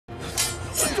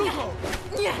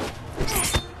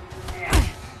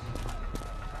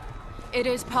It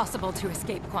is possible to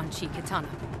escape Quan Chi, Kitana.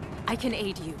 I can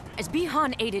aid you, as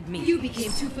Bihan aided me. You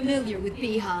became too familiar with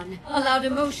Bihan, allowed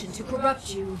emotion to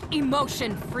corrupt you.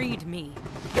 Emotion freed me.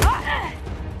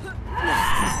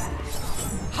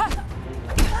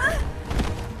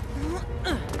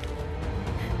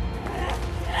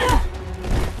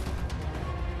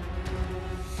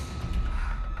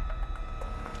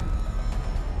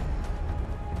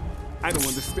 I don't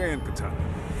understand, Kitana.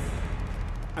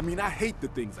 I mean, I hate the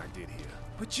things I did here,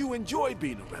 but you enjoy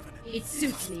being a revenant. It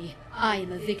suits me. I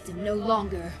am a victim no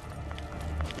longer.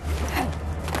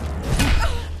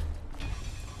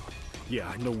 Yeah,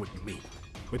 I know what you mean,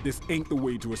 but this ain't the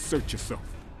way to assert yourself.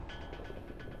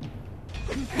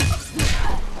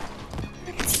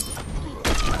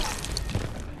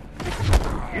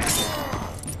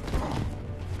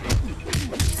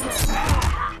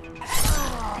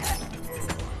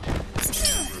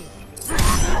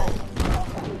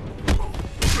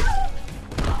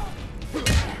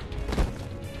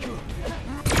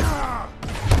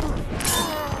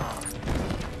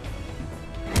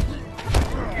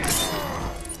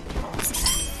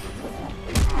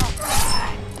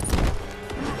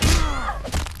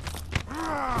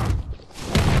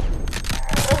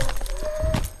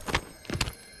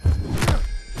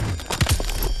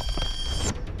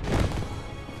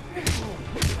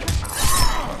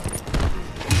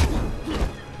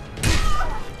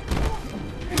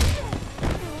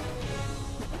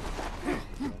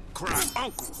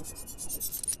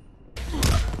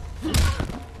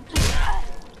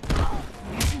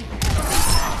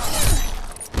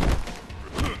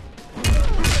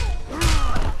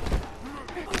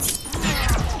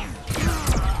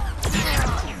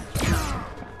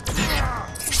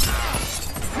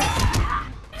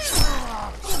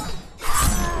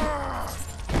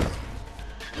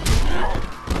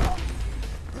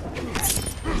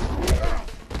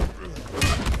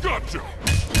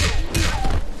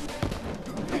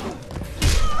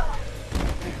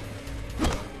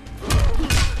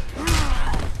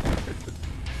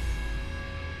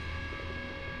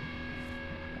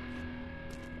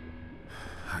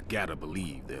 Gotta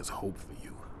believe there's hope for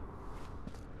you.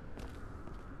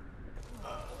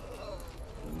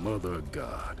 Mother of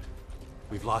God.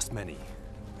 We've lost many.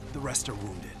 The rest are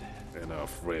wounded. And our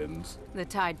friends. The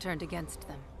tide turned against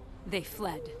them. They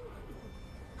fled.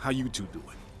 How you two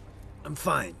doing? I'm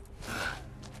fine.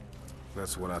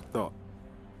 That's what I thought.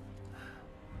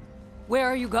 Where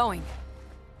are you going?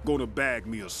 Gonna bag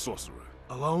me a sorcerer.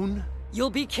 Alone? You'll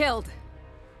be killed.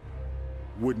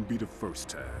 Wouldn't be the first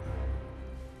time.